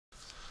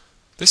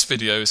This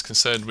video is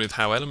concerned with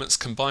how elements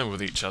combine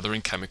with each other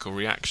in chemical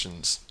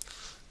reactions.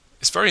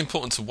 It's very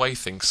important to weigh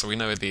things so we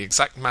know the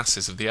exact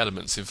masses of the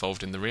elements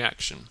involved in the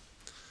reaction.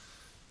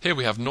 Here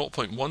we have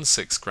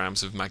 0.16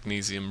 grams of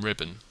magnesium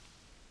ribbon.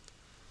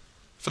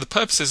 For the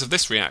purposes of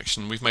this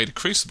reaction, we've made a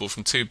crucible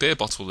from two beer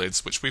bottle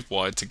lids which we've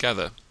wired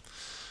together.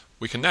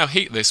 We can now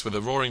heat this with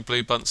a roaring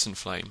blue Bunsen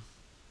flame.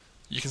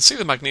 You can see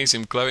the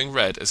magnesium glowing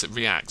red as it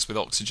reacts with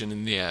oxygen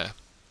in the air.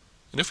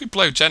 And if we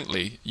blow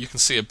gently, you can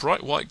see a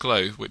bright white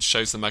glow which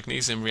shows the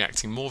magnesium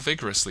reacting more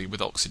vigorously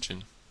with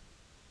oxygen.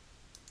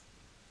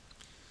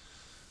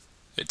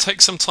 It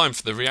takes some time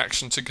for the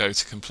reaction to go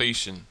to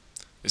completion.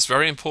 It's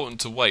very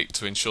important to wait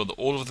to ensure that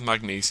all of the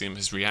magnesium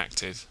has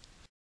reacted.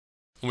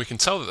 And we can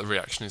tell that the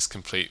reaction is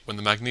complete when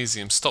the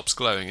magnesium stops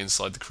glowing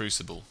inside the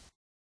crucible.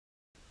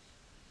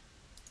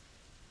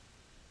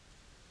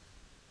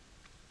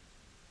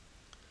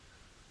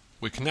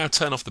 We can now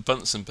turn off the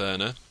Bunsen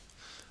burner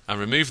and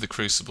remove the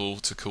crucible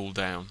to cool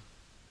down.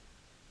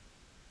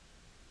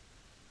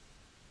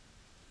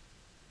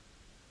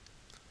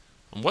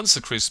 And once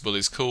the crucible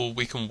is cool,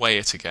 we can weigh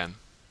it again.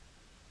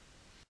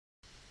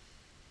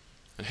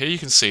 And here you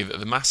can see that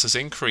the mass has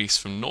increased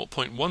from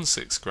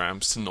 0.16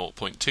 grams to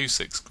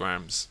 0.26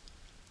 grams.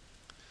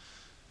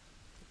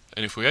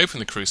 And if we open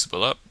the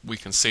crucible up, we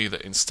can see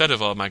that instead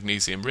of our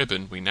magnesium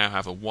ribbon, we now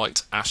have a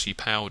white ashy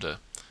powder.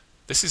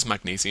 This is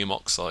magnesium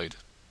oxide.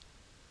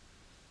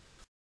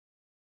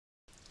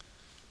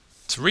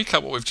 To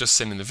recap what we've just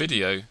seen in the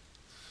video,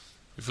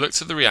 we've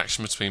looked at the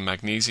reaction between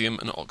magnesium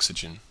and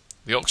oxygen.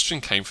 The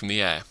oxygen came from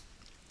the air.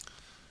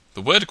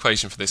 The word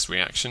equation for this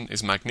reaction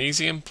is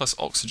magnesium plus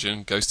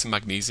oxygen goes to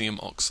magnesium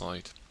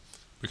oxide.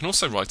 We can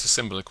also write a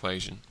symbol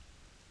equation.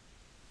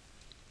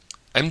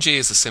 Mg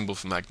is the symbol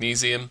for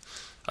magnesium,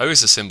 O is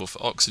the symbol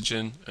for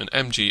oxygen, and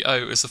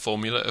MgO is the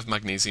formula of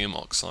magnesium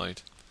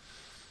oxide.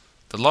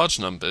 The large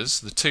numbers,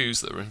 the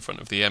 2's that are in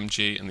front of the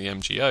Mg and the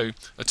MgO,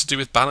 are to do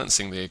with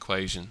balancing the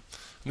equation.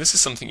 And this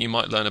is something you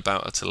might learn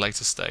about at a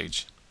later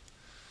stage.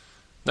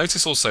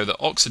 Notice also that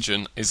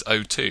oxygen is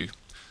O2.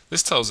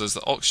 This tells us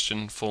that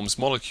oxygen forms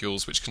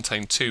molecules which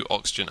contain two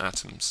oxygen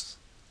atoms.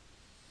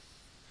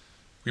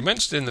 We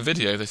mentioned in the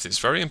video that it's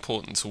very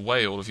important to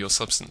weigh all of your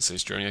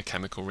substances during a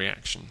chemical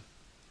reaction.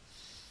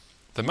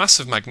 The mass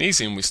of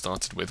magnesium we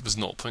started with was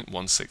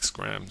 0.16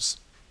 grams.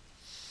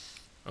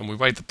 And we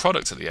weighed the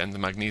product at the end, the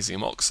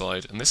magnesium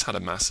oxide, and this had a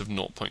mass of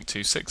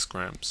 0.26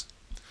 grams.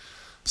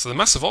 So the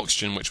mass of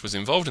oxygen which was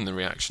involved in the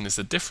reaction is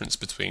the difference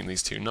between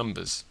these two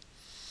numbers.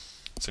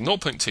 So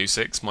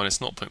 0.26 minus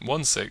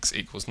 0.16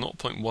 equals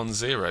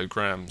 0.10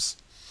 grams.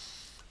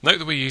 Note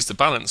that we used a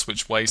balance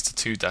which weighs to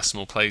 2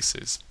 decimal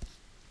places.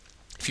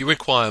 If you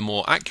require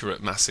more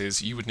accurate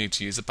masses, you would need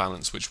to use a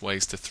balance which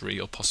weighs to 3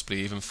 or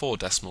possibly even 4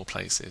 decimal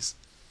places.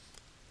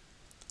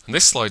 And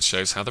this slide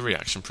shows how the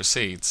reaction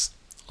proceeds.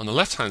 On the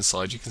left hand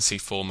side you can see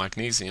 4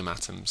 magnesium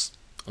atoms.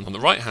 And on the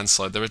right hand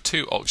side there are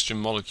 2 oxygen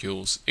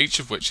molecules, each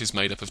of which is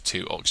made up of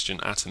 2 oxygen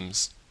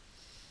atoms.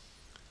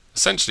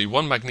 Essentially,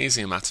 one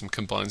magnesium atom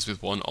combines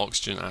with one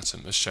oxygen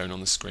atom, as shown on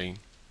the screen.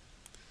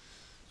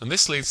 And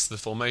this leads to the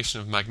formation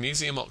of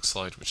magnesium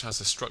oxide, which has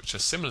a structure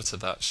similar to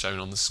that shown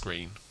on the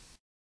screen.